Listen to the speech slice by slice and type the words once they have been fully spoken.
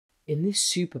In this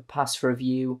Supapass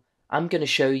review, I'm going to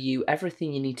show you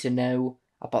everything you need to know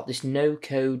about this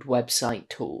no-code website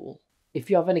tool. If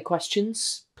you have any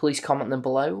questions, please comment them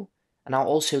below, and I'll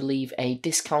also leave a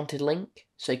discounted link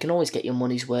so you can always get your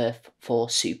money's worth for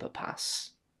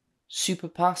Supapass.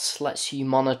 Supapass lets you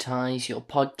monetize your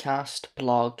podcast,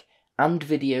 blog, and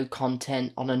video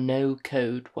content on a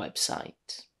no-code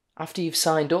website. After you've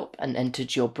signed up and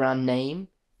entered your brand name,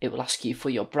 it will ask you for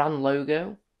your brand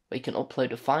logo, where you can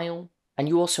upload a file, and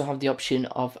you also have the option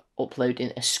of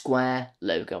uploading a square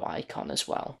logo icon as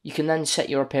well. You can then set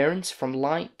your appearance from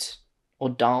light or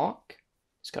dark.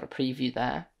 It's got a preview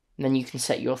there. And then you can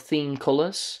set your theme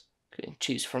colours. You can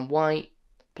choose from white,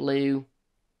 blue,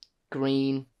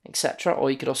 green, etc.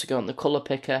 Or you could also go on the colour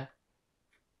picker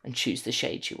and choose the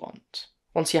shade you want.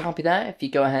 Once you're happy there, if you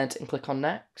go ahead and click on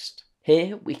next,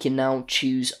 here we can now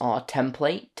choose our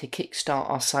template to kickstart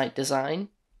our site design.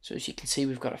 So as you can see,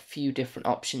 we've got a few different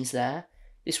options there.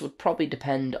 This would probably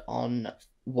depend on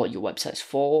what your website's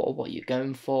for or what you're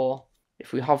going for.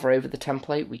 If we hover over the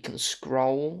template, we can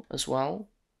scroll as well.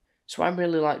 So I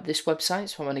really like this website,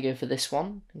 so I'm going to go for this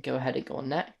one and go ahead and go on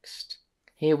next.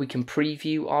 Here we can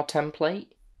preview our template.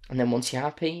 And then once you're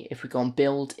happy, if we go on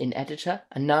build in editor,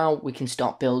 and now we can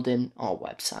start building our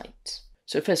website.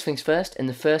 So first things first, in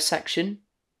the first section,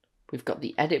 we've got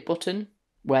the edit button,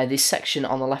 where this section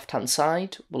on the left hand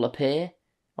side will appear,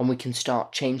 and we can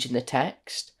start changing the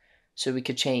text. So we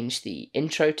could change the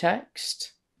intro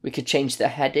text, we could change the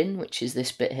heading, which is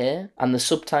this bit here, and the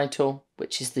subtitle,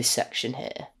 which is this section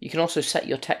here. You can also set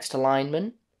your text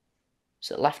alignment,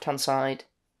 so left hand side,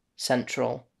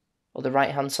 central, or the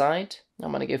right hand side.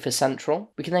 I'm going to go for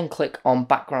central. We can then click on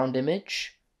background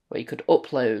image, where you could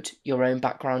upload your own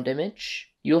background image.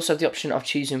 You also have the option of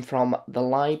choosing from the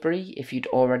library if you'd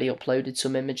already uploaded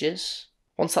some images.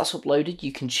 Once that's uploaded,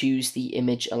 you can choose the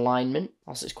image alignment,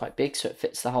 as it's quite big so it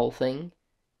fits the whole thing.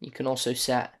 You can also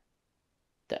set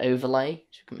the overlay,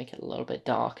 so you can make it a little bit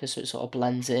darker so it sort of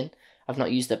blends in. I've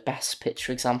not used the best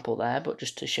picture example there, but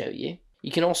just to show you.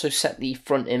 You can also set the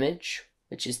front image,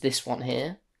 which is this one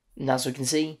here. And as we can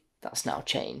see, that's now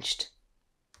changed.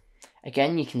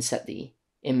 Again, you can set the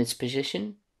image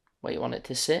position, where you want it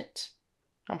to sit.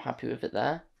 I'm happy with it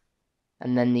there.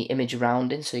 And then the image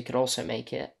rounding, so you could also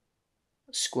make it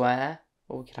square,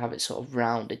 or we could have it sort of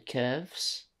rounded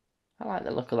curves. I like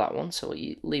the look of that one, so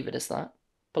we'll leave it as that.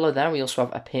 Below there, we also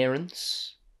have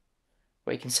appearance,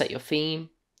 where you can set your theme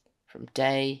from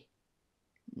day,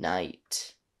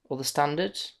 night, or the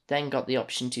standard. Then got the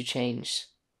option to change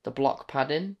the block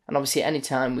padding, and obviously at any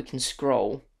time we can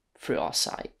scroll through our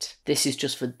site. This is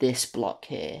just for this block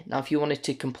here. Now if you wanted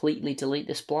to completely delete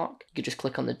this block, you could just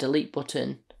click on the delete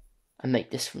button and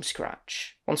make this from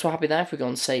scratch. Once we're happy there, if we go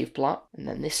on save block, and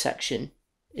then this section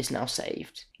is now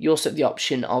saved. You also have the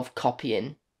option of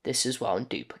copying this as well and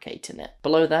duplicating it.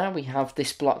 Below there we have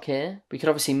this block here. We could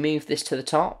obviously move this to the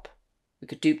top. We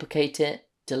could duplicate it,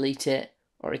 delete it,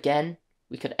 or again,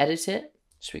 we could edit it.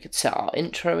 So we could set our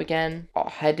intro again, our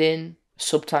heading,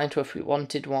 subtitle if we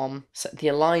wanted one, set the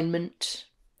alignment.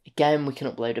 Again, we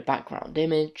can upload a background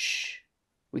image.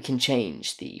 We can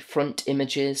change the front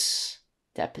images,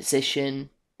 their position,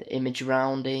 the image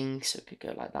rounding, so it could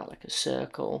go like that, like a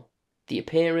circle. The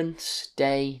appearance,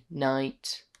 day,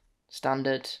 night,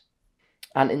 standard.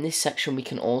 And in this section, we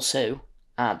can also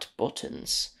add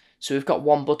buttons. So we've got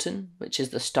one button, which is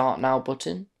the Start Now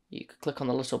button. You could click on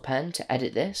the little pen to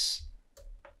edit this.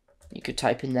 You could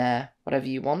type in there whatever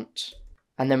you want.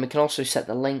 And then we can also set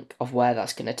the link of where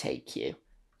that's going to take you.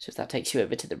 So if that takes you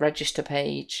over to the register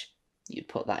page, you'd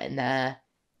put that in there,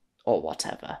 or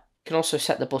whatever. You can also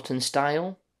set the button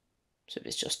style. So if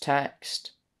it's just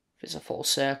text, if it's a full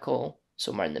circle,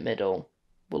 somewhere in the middle,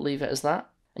 we'll leave it as that.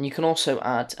 And you can also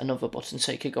add another button,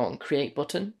 so you could go on create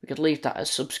button. We could leave that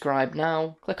as subscribe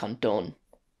now, click on done,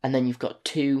 and then you've got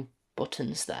two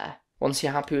buttons there. Once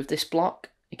you're happy with this block,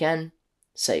 again,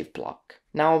 save block.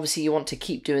 Now obviously you want to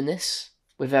keep doing this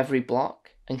with every block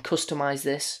and customize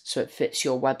this so it fits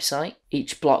your website.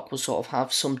 Each block will sort of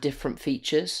have some different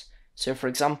features. So for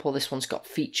example, this one's got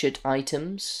featured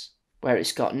items, where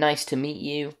it's got nice to meet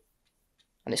you,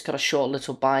 and it's got a short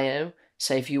little bio.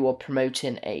 Say if you were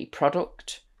promoting a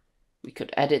product, we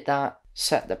could edit that,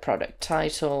 set the product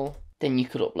title, then you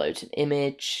could upload an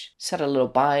image, set a little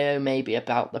bio maybe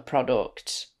about the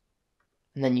product,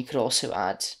 and then you could also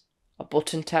add a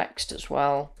button text as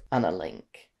well, and a link.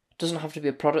 It doesn't have to be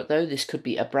a product though, this could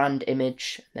be a brand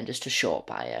image, and then just a short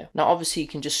bio. Now obviously you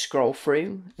can just scroll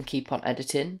through and keep on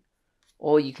editing,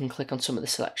 or you can click on some of the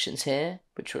selections here,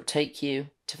 which will take you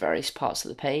to various parts of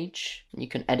the page, and you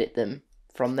can edit them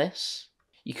from this.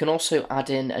 You can also add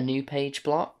in a new page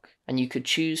block, and you could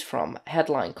choose from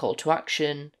headline call to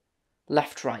action,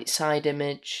 left right side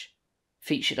image,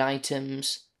 featured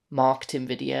items, marketing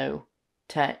video,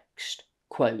 text,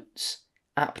 quotes,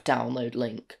 app download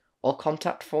link, or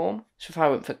contact form. So if I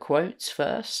went for quotes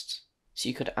first, so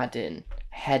you could add in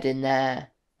a head in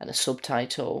there and a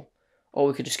subtitle, or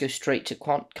we could just go straight to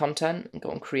content and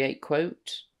go and create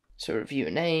quote. So review a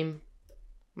name,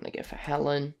 I'm going to go for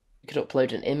Helen. We could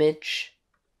upload an image,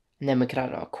 and then we could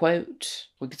add our quote.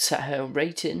 We could set her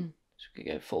rating, so we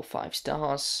could go full 5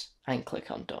 stars, and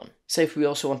click on done. So if we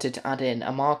also wanted to add in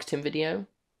a marketing video,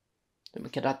 then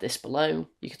we could add this below.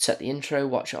 You could set the intro,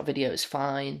 watch our video is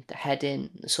fine, the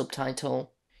heading, the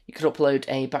subtitle. You could upload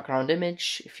a background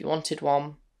image if you wanted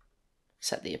one,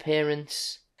 set the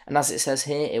appearance, and as it says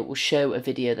here, it will show a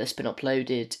video that's been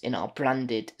uploaded in our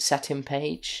branded setting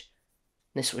page.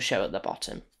 This will show at the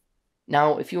bottom.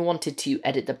 Now, if you wanted to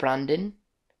edit the branding,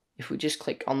 if we just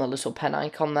click on the little pen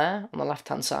icon there on the left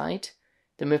hand side,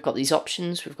 then we've got these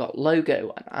options. We've got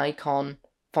logo and icon,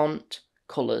 font,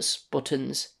 colours,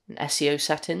 buttons, and SEO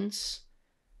settings.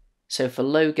 So for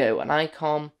logo and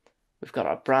icon, we've got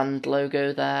our brand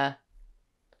logo there.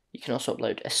 You can also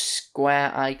upload a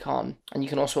square icon, and you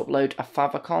can also upload a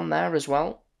favicon there as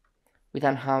well. We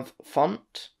then have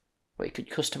font, where you could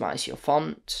customise your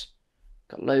font.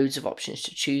 Got loads of options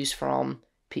to choose from,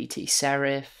 PT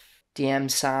Serif,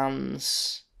 DM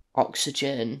Sans,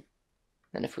 Oxygen.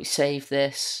 Then if we save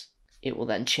this, it will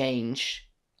then change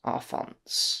our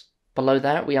fonts. Below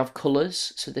that we have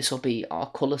colours, so this will be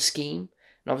our colour scheme.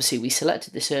 And obviously we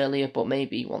selected this earlier, but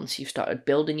maybe once you've started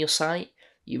building your site,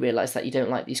 you realise that you don't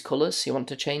like these colours, so you want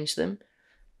to change them.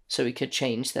 So we could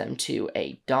change them to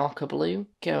a darker blue.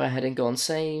 Go ahead and go on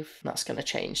save. That's going to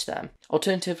change them.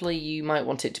 Alternatively, you might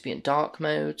want it to be in dark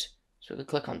mode. So we could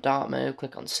click on dark mode,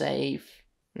 click on save.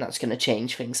 And that's going to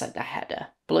change things like the header.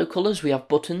 Below colours, we have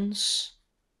buttons,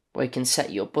 where you can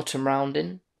set your button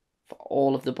rounding for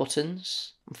all of the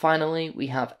buttons. And finally, we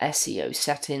have SEO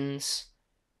settings,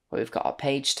 where we've got our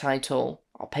page title,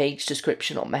 our page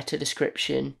description or meta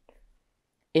description,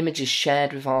 images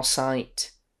shared with our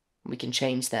site. We can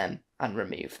change them and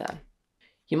remove them.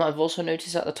 You might have also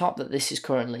noticed at the top that this is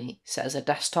currently set as a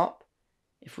desktop.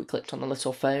 If we clicked on the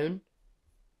little phone,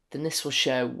 then this will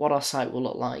show what our site will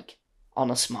look like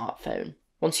on a smartphone.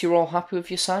 Once you're all happy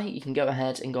with your site, you can go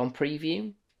ahead and go on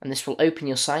preview, and this will open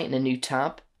your site in a new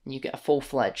tab, and you get a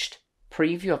full-fledged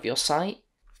preview of your site.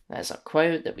 There's our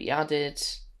quote that we added,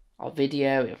 our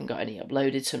video, we haven't got any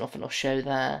uploaded, so nothing will show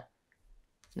there.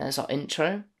 And there's our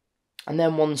intro. And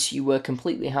then once you were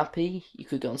completely happy, you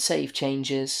could go and save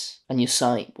changes, and your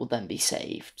site will then be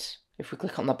saved. If we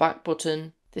click on the back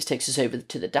button, this takes us over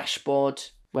to the dashboard,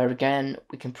 where again,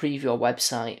 we can preview our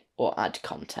website or add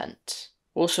content.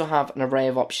 We also have an array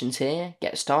of options here.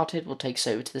 Get started will take us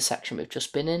over to the section we've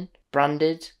just been in.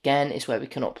 Branded, again, is where we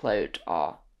can upload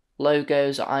our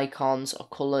logos, our icons, our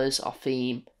colours, our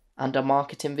theme, and our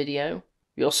marketing video.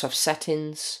 We also have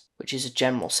settings, which is a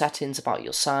general settings about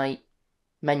your site.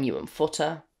 Menu and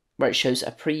footer, where it shows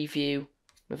a preview.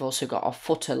 We've also got our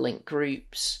footer link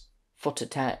groups, footer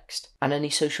text, and any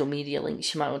social media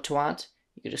links you might want to add.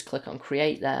 You can just click on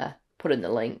create there, put in the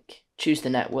link, choose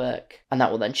the network, and that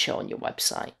will then show on your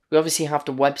website. We obviously have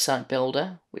the website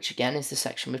builder, which again is the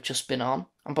section we've just been on.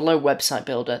 And below website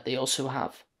builder, they also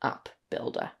have app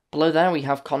builder. Below there we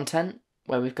have content,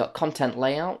 where we've got content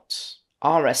layouts,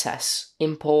 RSS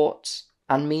import,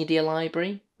 and media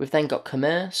library. We've then got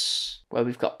commerce, where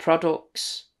we've got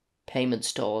products, payment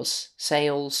stores,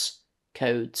 sales,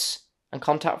 codes, and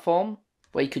contact form,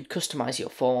 where you could customize your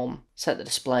form, set the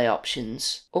display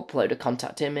options, upload a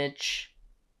contact image,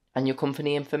 and your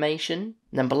company information.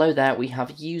 And then below that we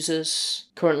have users.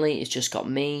 Currently it's just got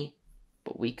me,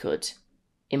 but we could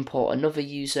import another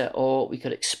user, or we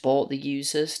could export the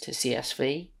users to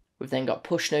CSV. We've then got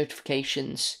push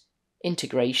notifications,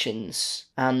 integrations,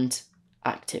 and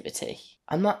activity.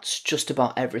 And that's just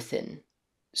about everything.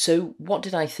 So what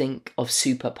did I think of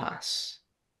Supapass?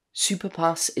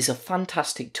 Supapass is a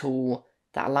fantastic tool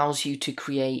that allows you to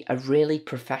create a really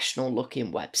professional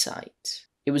looking website.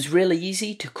 It was really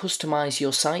easy to customize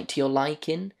your site to your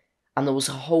liking, and there was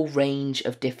a whole range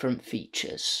of different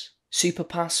features.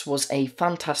 Supapass was a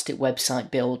fantastic website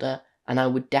builder, and I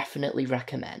would definitely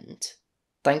recommend.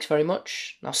 Thanks very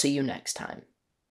much, and I'll see you next time.